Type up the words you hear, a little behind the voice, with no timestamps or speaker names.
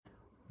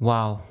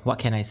Wow, what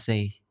can I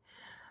say?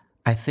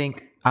 I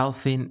think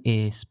Alvin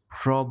is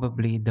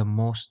probably the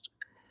most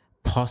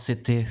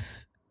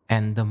positive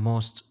and the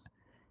most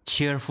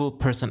cheerful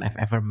person I've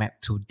ever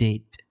met to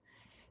date.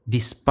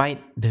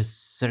 Despite the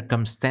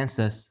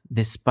circumstances,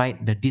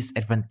 despite the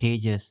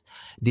disadvantages,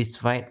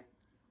 despite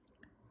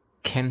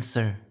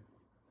cancer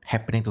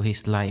happening to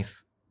his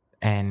life,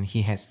 and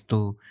he has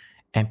to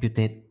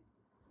amputate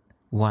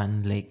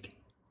one leg.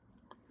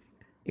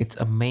 It's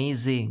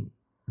amazing.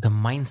 The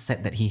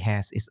mindset that he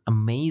has is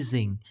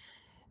amazing.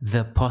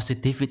 The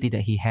positivity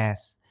that he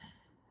has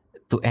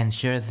to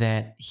ensure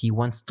that he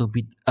wants to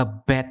be a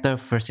better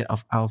version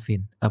of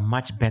Alvin, a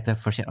much better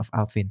version of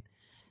Alvin.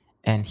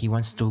 And he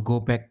wants to go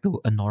back to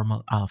a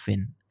normal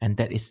Alvin. And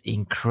that is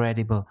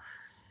incredible.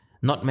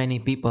 Not many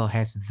people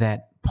has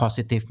that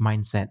positive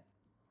mindset.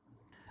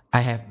 I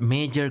have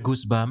major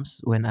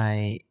goosebumps when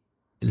I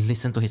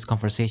listen to his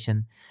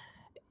conversation.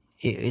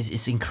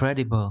 It's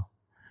incredible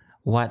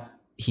what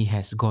he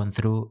has gone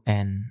through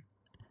and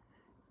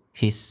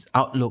his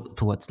outlook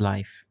towards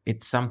life.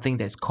 It's something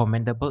that's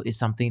commendable. It's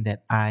something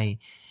that I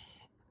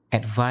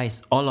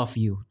advise all of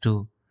you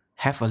to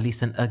have a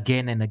listen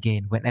again and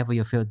again. Whenever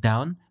you feel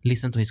down,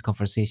 listen to his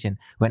conversation.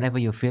 Whenever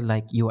you feel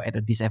like you are at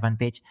a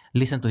disadvantage,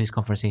 listen to his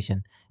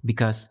conversation.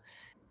 Because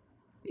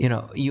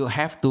you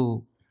have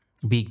to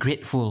be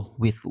grateful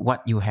with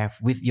what you have,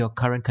 with your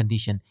current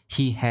condition.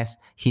 He has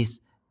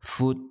his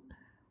foot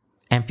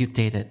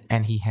amputated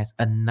and he has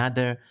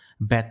another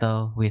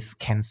battle with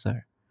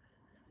cancer.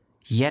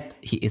 Yet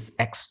he is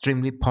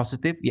extremely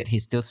positive, yet he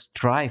still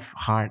strive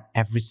hard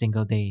every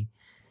single day.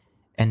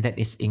 And that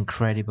is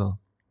incredible.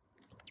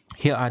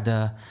 Here are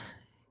the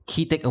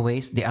key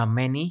takeaways. There are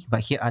many,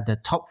 but here are the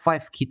top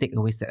 5 key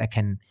takeaways that I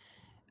can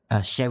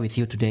share with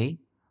you today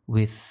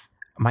with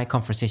my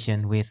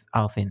conversation with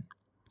Alvin.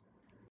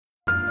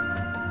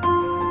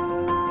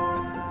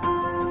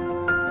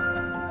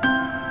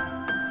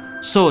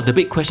 So the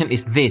big question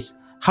is this: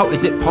 how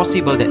is it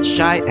possible that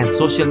shy and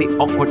socially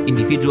awkward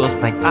individuals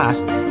like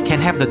us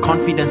can have the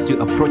confidence to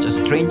approach a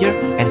stranger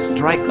and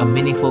strike a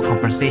meaningful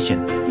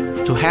conversation?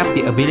 To have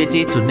the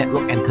ability to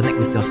network and connect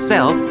with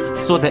yourself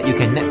so that you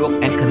can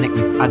network and connect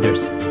with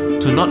others.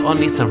 To not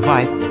only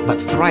survive but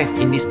thrive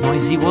in this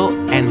noisy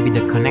world and be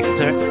the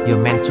connector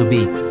you're meant to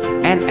be.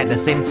 And at the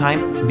same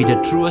time, be the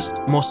truest,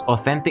 most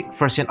authentic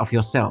version of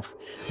yourself.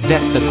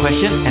 That's the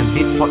question, and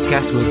this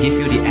podcast will give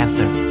you the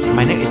answer.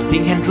 My name is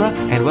Ping Hendra,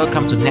 and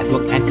welcome to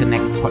Network and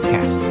Connect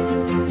podcast.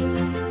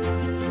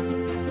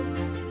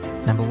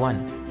 Number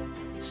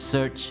 1,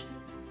 search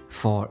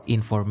for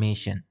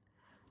information.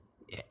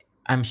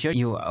 I'm sure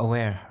you are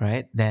aware,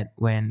 right, that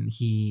when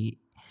he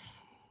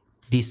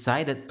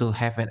decided to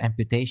have an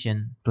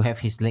amputation, to have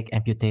his leg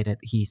amputated,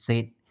 he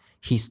said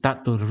he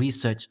started to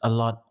research a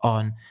lot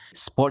on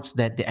sports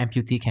that the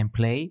amputee can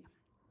play,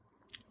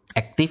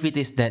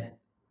 activities that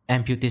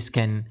amputees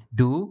can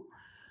do,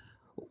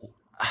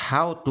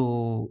 how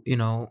to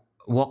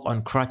walk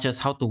on crutches,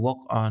 how to walk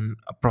on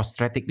a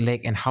prosthetic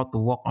leg, and how to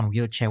walk on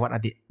wheelchair. What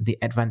are the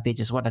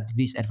advantages, what are the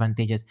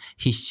disadvantages?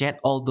 He shared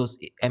all those.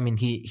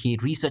 He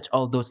researched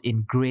all those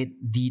in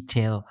great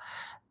detail,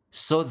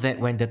 so that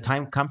when the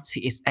time comes,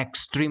 he is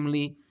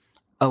extremely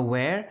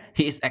aware,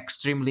 he is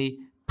extremely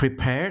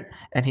prepared,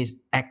 and he's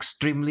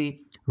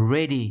extremely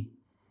ready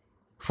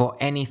for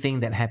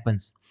anything that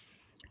happens.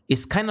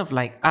 It's kind of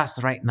like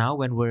us right now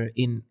when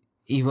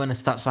you want to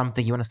start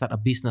something, you want to start a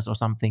business or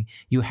something,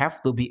 you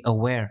have to be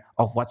aware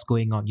of what's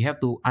going on. You have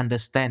to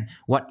understand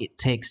what it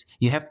takes.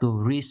 You have to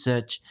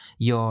research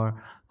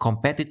your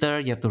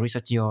competitor, you have to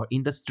research your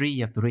industry,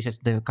 you have to research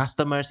the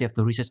customers, you have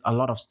to research a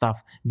lot of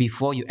stuff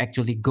before you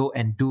actually go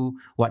and do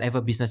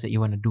whatever business that you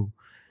want to do.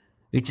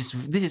 This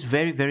is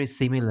very, very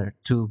similar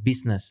to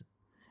business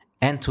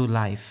and to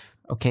life.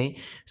 Okay.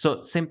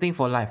 So same thing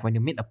for life. When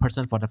you meet a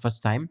person for the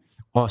first time,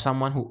 or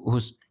someone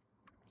who's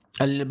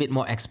a little bit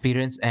more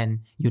experience, and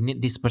you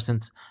need this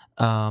person's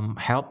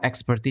help,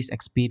 expertise,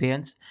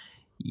 experience,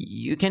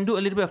 you can do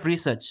a little bit of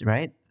research,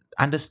 right?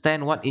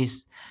 Understand what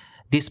is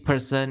this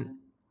person,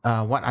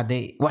 what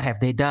have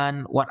they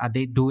done, what are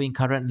they doing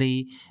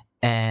currently,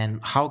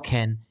 and how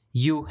can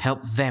you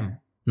help them?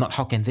 Not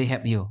how can they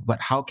help you, but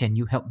how can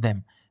you help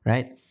them,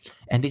 right?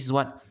 And this is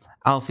what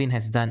Alvin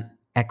has done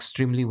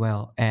extremely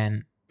well,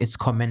 and it's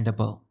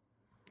commendable.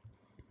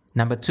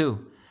 Number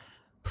 2,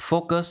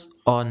 focus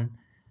on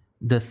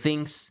the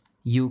things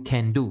you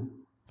can do.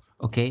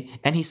 Okay.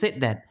 And he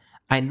said that,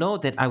 I know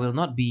that I will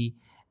not be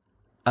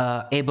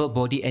able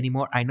body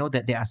anymore. I know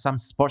that there are some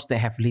sports that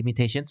have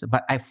limitations,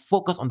 but I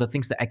focus on the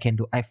things that I can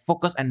do. I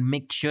focus and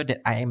make sure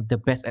that I am the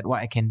best at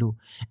what I can do.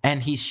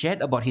 And he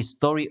shared about his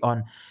story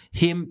on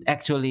him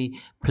actually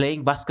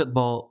playing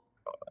basketball.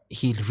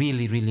 He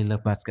really, really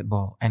loved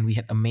basketball, and we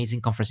had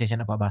amazing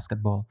conversation about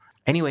basketball.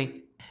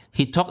 Anyway,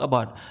 he talked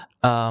about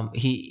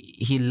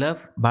he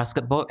loved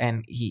basketball,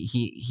 and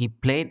he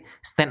played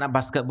stand up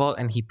basketball,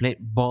 and he played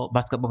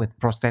basketball with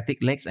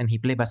prosthetic legs, and he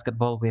played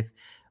basketball with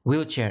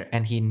wheelchair,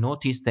 and he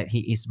noticed that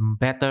he is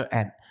better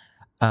at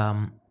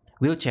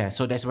wheelchair.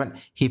 So that's when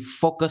he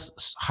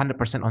focused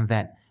 100% on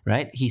that.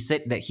 right? He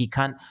said that he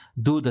can't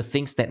do the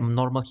things that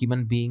normal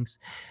human beings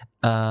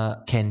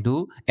can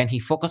do, and he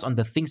focused on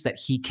the things that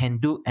he can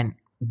do and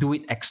do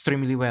it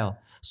extremely well,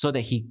 so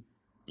that he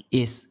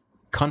is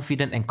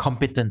confident and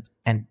competent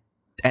and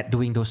at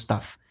doing those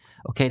stuff.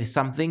 Okay, it's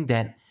something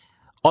that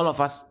all of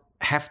us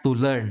have to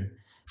learn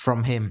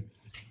from him.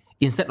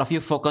 Instead of you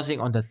focusing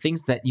on the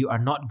things that you are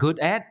not good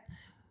at,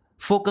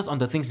 focus on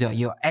the things that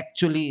you're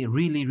actually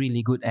really,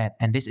 really good at.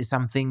 And this is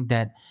something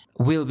that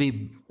will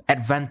be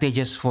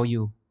advantageous for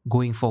you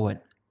going forward.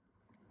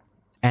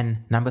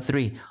 And number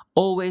three,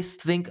 always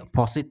think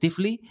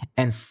positively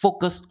and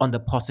focus on the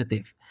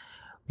positive.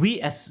 We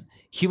as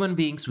human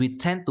beings, we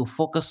tend to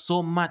focus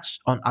so much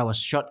on our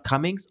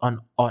shortcomings,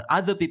 on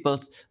other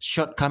people's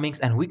shortcomings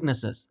and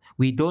weaknesses.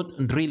 We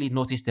don't really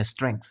notice their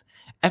strength.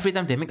 Every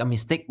time they make a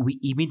mistake, we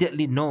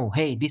immediately know,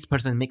 hey, this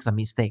person makes a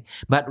mistake.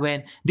 But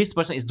when this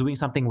person is doing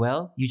something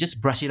well, you just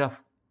brush it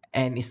off.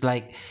 And it's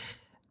like,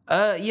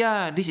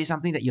 yeah, this is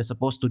something that you're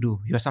supposed to do.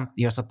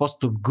 You're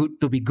supposed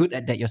to be good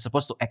at that. You're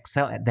supposed to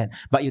excel at that,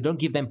 but you don't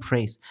give them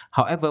praise.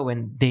 However,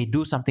 when they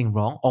do something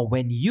wrong, or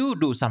when you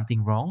do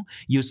something wrong,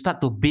 you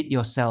start to beat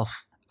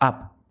yourself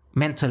up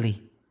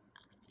mentally,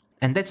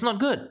 and that's not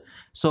good.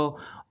 So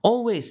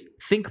always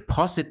think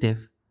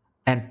positive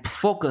and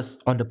focus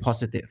on the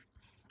positive.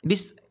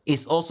 This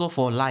is also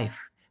for life.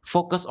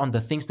 Focus on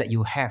the things that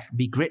you have.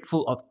 Be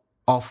grateful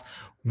of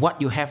what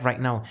you have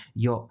right now.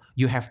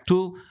 You have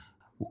two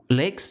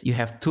legs, you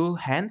have two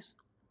hands,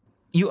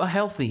 you are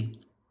healthy.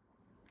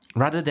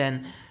 Rather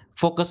than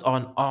focus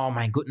on, oh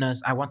my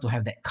goodness, I want to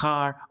have that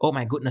car. Oh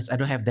my goodness, I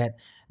don't have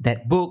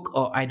that book,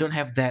 or I don't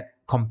have that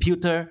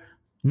computer.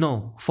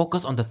 No,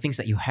 focus on the things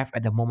that you have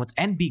at the moment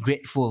and be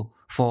grateful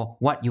for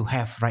what you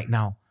have right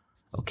now.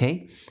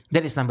 Okay?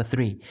 That is number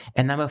three.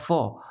 And number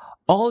four,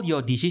 all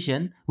your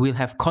decision will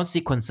have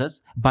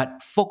consequences,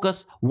 but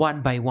focus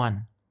one by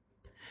one.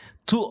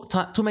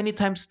 Too many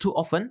times, too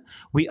often,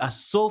 we are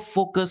so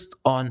focused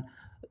on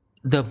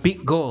the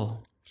big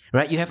goal,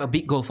 right? You have a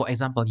big goal. For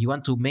example, you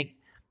want to make,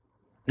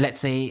 let's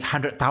say,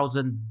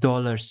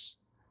 $100,000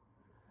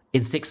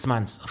 in 6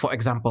 months, for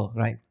example,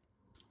 right?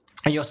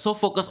 And you're so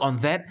focused on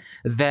that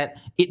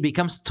it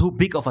becomes too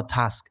big of a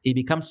task. It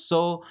becomes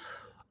so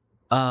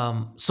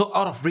out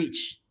of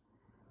reach.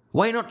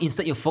 Why not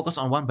instead you focus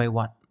on one by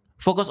one?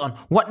 Focus on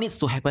what needs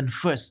to happen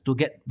first to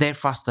get there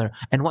faster,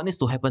 and what needs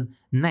to happen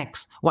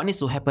next, what needs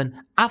to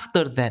happen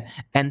after that.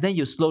 And then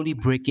you slowly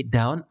break it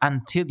down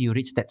until you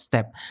reach that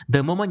step.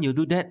 The moment you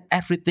do that,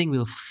 everything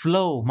will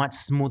flow much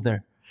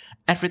smoother.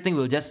 Everything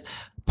will just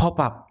pop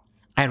up.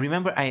 I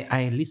remember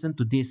I listened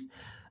to this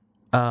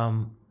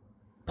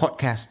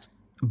podcast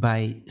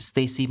by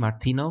Stacy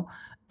Martino,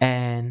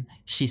 and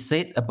she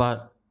said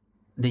about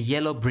the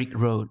yellow brick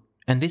road.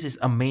 And this is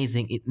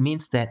amazing. It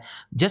means that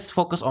just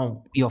focus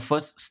on your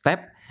first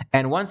step,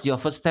 and once your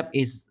first step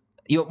is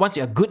once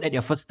you're good at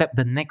your first step,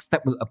 the next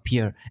step will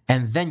appear,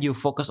 and then you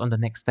focus on the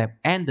next step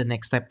and the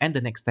next step and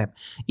the next step.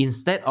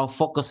 Instead of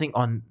focusing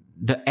on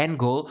the end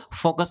goal,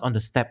 focus on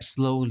the steps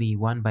slowly,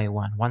 one by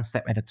one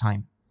step at a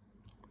time.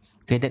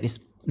 Okay, that is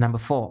number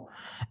four.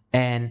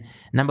 And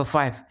number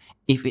five,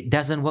 if it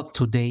doesn't work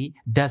today,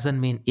 doesn't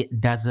mean it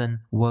doesn't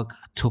work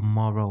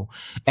tomorrow.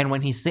 And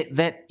when he said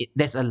that,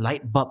 there's a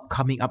light bulb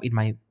coming up in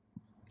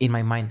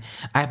my mind.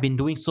 I've been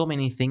doing so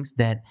many things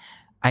that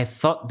I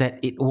thought that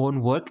it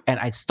won't work, and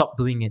I stopped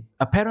doing it.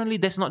 Apparently,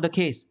 that's not the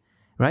case.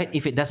 Right?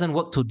 If it doesn't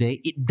work today,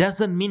 it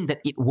doesn't mean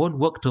that it won't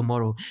work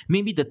tomorrow.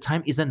 Maybe the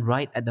time isn't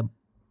right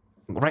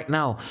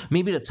now.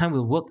 Maybe the time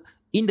will work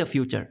in the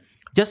future.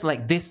 Just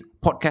like this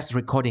podcast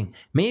recording.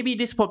 Maybe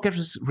this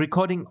podcast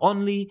recording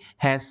only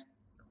has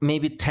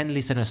maybe 10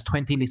 listeners,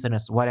 20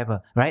 listeners,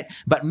 whatever, right?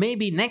 But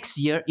maybe next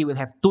year it will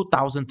have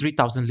 2,000,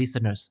 3,000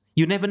 listeners.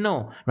 You never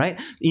know,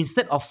 right?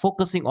 Instead of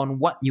focusing on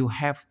what you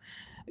have,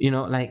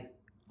 like,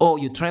 oh,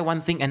 you try one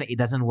thing and it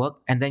doesn't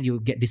work, and then you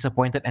get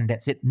disappointed and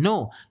that's it.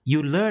 No,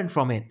 you learn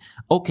from it.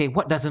 Okay,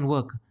 what doesn't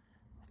work?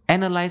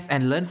 Analyze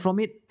and learn from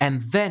it, and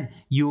then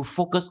you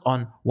focus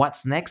on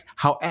what's next.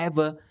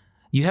 However,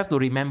 you have to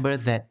remember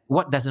that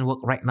what doesn't work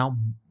right now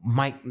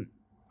might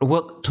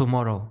work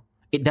tomorrow.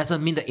 It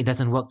doesn't mean that it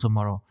doesn't work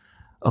tomorrow.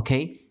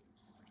 Okay?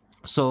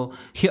 So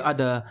here are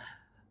the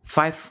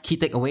 5 key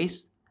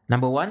takeaways.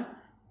 Number 1,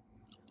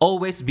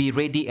 always be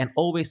ready and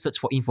always search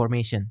for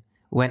information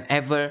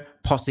whenever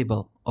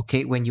possible.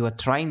 Okay? When you are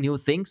trying new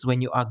things,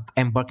 when you are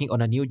embarking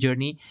on a new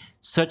journey,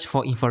 search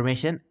for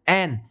information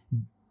and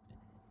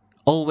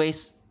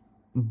always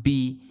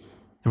be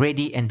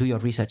ready and do your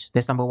research.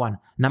 That's number 1.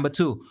 Number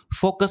 2,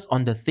 focus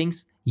on the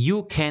things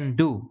you can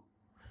do.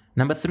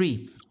 Number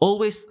 3,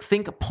 always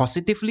think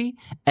positively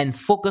and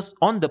focus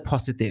on the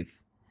positive.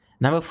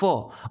 Number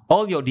 4,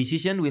 all your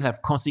decisions will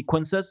have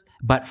consequences,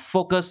 but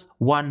focus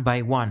one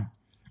by one.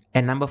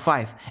 And number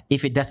 5,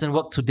 if it doesn't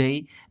work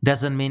today,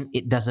 doesn't mean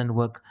it doesn't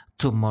work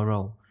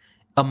tomorrow.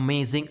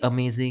 Amazing,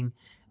 amazing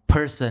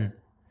person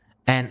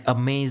and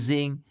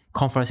amazing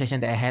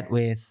conversation that I had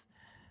with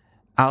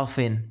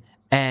Alvin.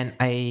 And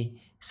I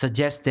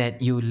suggest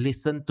that you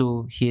listen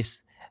to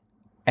his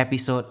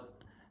episode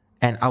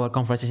and our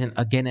conversation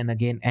again and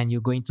again, and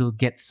you're going to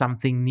get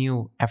something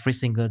new every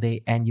single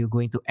day, and you're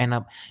going to end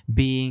up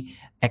being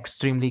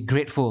extremely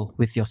grateful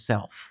with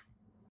yourself.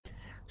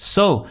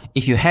 So,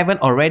 if you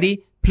haven't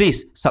already,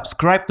 please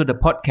subscribe to the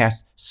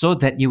podcast so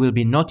that you will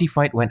be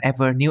notified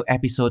whenever new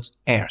episodes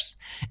airs.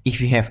 If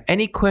you have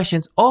any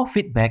questions or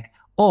feedback,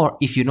 or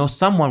if you know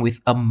someone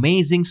with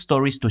amazing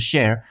stories to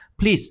share,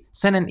 please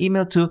send an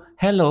email to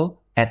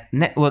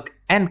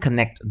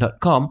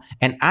hello@networkandconnect.com,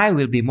 and I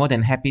will be more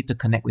than happy to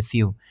connect with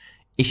you.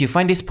 If you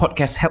find this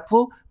podcast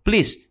helpful,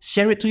 please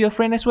share it to your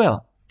friend as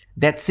well.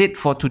 That's it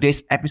for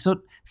today's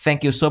episode.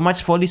 Thank you so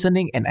much for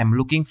listening, and I'm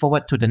looking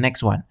forward to the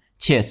next one.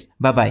 Cheers.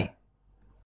 Bye bye.